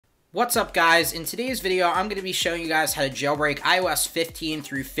What's up guys? In today's video, I'm going to be showing you guys how to jailbreak iOS 15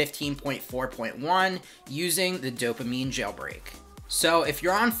 through 15.4.1 using the Dopamine jailbreak. So if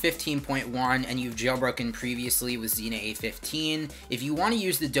you're on 15.1 and you've jailbroken previously with Xena A15, if you want to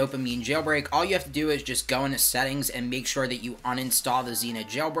use the Dopamine jailbreak, all you have to do is just go into settings and make sure that you uninstall the Xena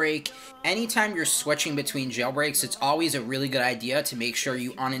jailbreak. Anytime you're switching between jailbreaks, it's always a really good idea to make sure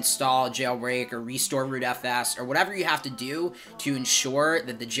you uninstall jailbreak or restore rootfs or whatever you have to do to ensure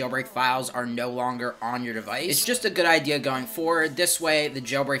that the jailbreak files are no longer on your device. It's just a good idea going forward. This way, the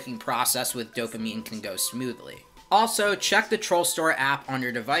jailbreaking process with Dopamine can go smoothly. Also, check the Troll Store app on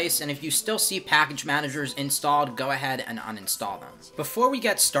your device, and if you still see package managers installed, go ahead and uninstall them. Before we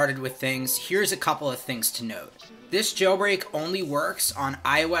get started with things, here's a couple of things to note. This jailbreak only works on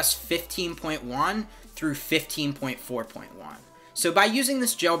iOS 15.1 through 15.4.1. So by using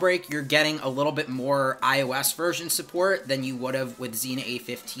this jailbreak, you're getting a little bit more iOS version support than you would have with Xena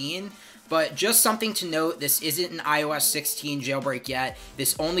A15. But just something to note, this isn't an iOS 16 jailbreak yet.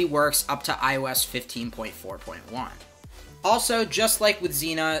 This only works up to iOS 15.4.1. Also, just like with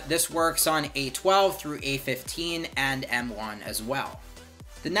Xena, this works on A12 through A15 and M1 as well.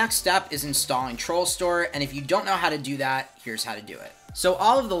 The next step is installing Troll Store, and if you don't know how to do that, here's how to do it. So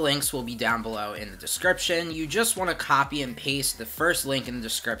all of the links will be down below in the description. You just want to copy and paste the first link in the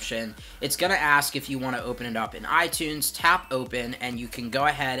description. It's going to ask if you want to open it up in iTunes, tap open, and you can go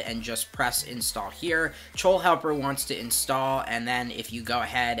ahead and just press install here. Troll Helper wants to install, and then if you go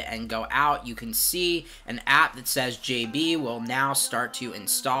ahead and go out, you can see an app that says JB will now start to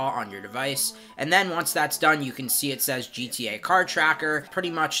install on your device. And then once that's done, you can see it says GTA Card Tracker.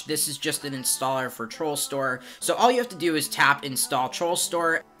 Pretty much this is just an installer for Troll Store. So all you have to do is tap install Troll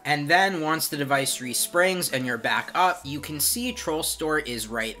Store, and then once the device resprings and you're back up, you can see Troll Store is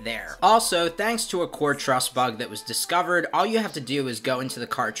right there. Also, thanks to a core trust bug that was discovered, all you have to do is go into the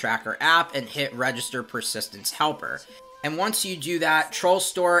Card Tracker app and hit Register Persistence Helper. And once you do that, Troll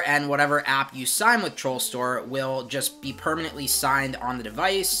Store and whatever app you sign with Troll Store will just be permanently signed on the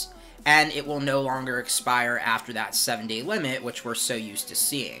device, and it will no longer expire after that 7-day limit, which we're so used to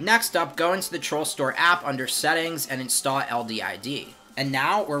seeing. Next up, go into the Troll Store app under Settings and install LDID. And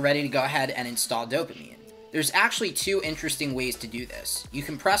now we're ready to go ahead and install Dopamine. There's actually two interesting ways to do this. You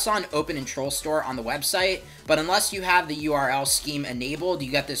can press on Open in Troll Store on the website, but unless you have the URL scheme enabled,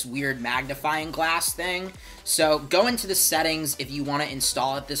 you get this weird magnifying glass thing. So go into the settings if you want to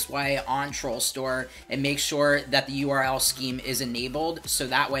install it this way on Troll Store, and make sure that the URL scheme is enabled, so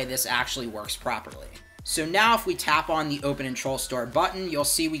that way this actually works properly. So now if we tap on the Open in Troll Store button, you'll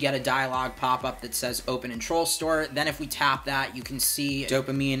see we get a dialog pop up that says Open in Troll Store. Then if we tap that, you can see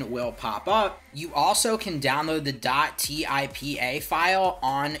Dopamine will pop up. You also can download the .tipa file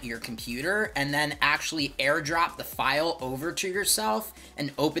on your computer and then actually airdrop the file over to yourself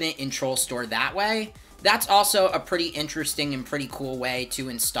and open it in Troll Store that way. That's also a pretty interesting and pretty cool way to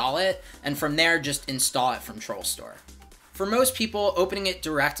install it, and from there just install it from Troll Store. For most people, opening it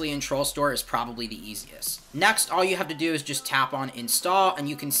directly in Troll Store is probably the easiest. Next, all you have to do is just tap on Install, and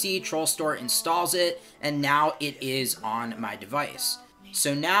you can see Troll Store installs it, and now it is on my device.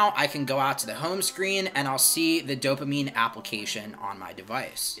 So now I can go out to the home screen, and I'll see the Dopamine application on my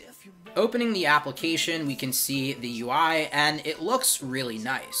device. Opening the application, we can see the UI, and it looks really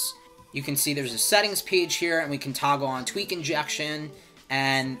nice. You can see there's a settings page here, and we can toggle on tweak injection,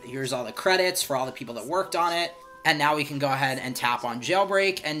 and here's all the credits for all the people that worked on it. And now we can go ahead and tap on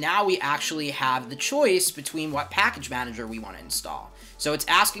Jailbreak, and now we actually have the choice between what package manager we want to install. So it's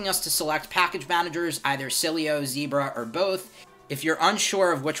asking us to select package managers, either Cilio, Zebra, or both. If you're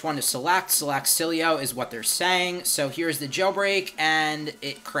unsure of which one to select Cilio is what they're saying. So here's the jailbreak, and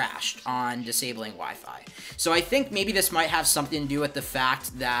it crashed on disabling Wi-Fi. So I think maybe this might have something to do with the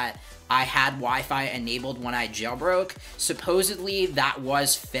fact that I had Wi-Fi enabled when I jailbroke. Supposedly that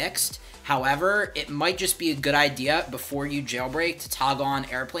was fixed. However, it might just be a good idea before you jailbreak to toggle on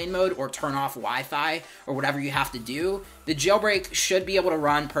airplane mode or turn off Wi-Fi or whatever you have to do. The jailbreak should be able to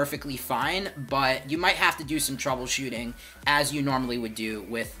run perfectly fine, but you might have to do some troubleshooting as you normally would do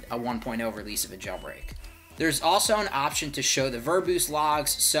with a 1.0 release of a jailbreak. There's also an option to show the verbose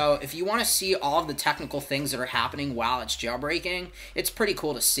logs, so if you want to see all of the technical things that are happening while it's jailbreaking, it's pretty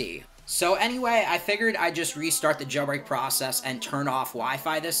cool to see. So anyway, I figured I'd just restart the jailbreak process and turn off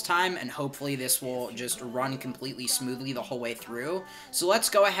Wi-Fi this time, and hopefully this will just run completely smoothly the whole way through. So let's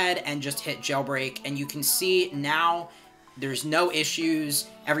go ahead and just hit jailbreak, and you can see now there's no issues.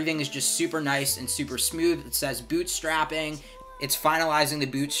 Everything is just super nice and super smooth. It says bootstrapping. It's finalizing the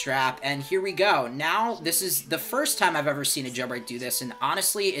bootstrap, and here we go. Now, this is the first time I've ever seen a jailbreak do this, and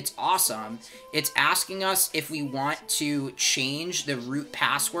honestly, it's awesome. It's asking us if we want to change the root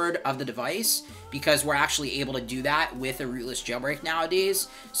password of the device, because we're actually able to do that with a rootless jailbreak nowadays.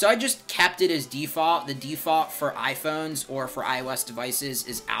 So I just kept it as default. The default for iPhones or for iOS devices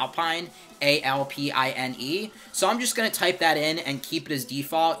is Alpine, A-L-P-I-N-E. So I'm just going to type that in and keep it as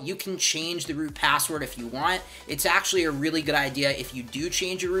default. You can change the root password if you want. It's actually a really good idea if you do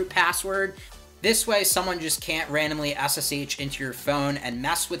change your root password. This way, someone just can't randomly SSH into your phone and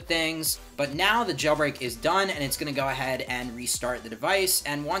mess with things. But now the jailbreak is done, and it's going to go ahead and restart the device.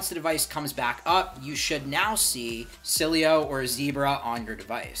 And once the device comes back up, you should now see Cilio or Zebra on your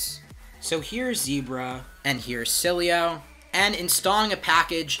device. So here's Zebra, and here's Cilio. And installing a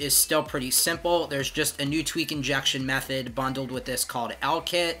package is still pretty simple. There's just a new tweak injection method bundled with this called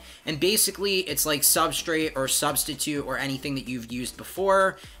LKit. And basically, it's like Substrate or Substitute or anything that you've used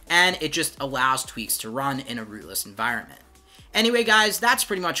before. And it just allows tweaks to run in a rootless environment. Anyway, guys, that's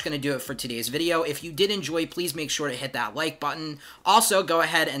pretty much going to do it for today's video. If you did enjoy, please make sure to hit that like button. Also, go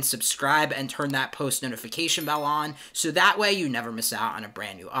ahead and subscribe and turn that post notification bell on, so that way you never miss out on a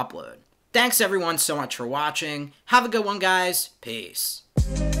brand new upload. Thanks everyone so much for watching. Have a good one, guys. Peace.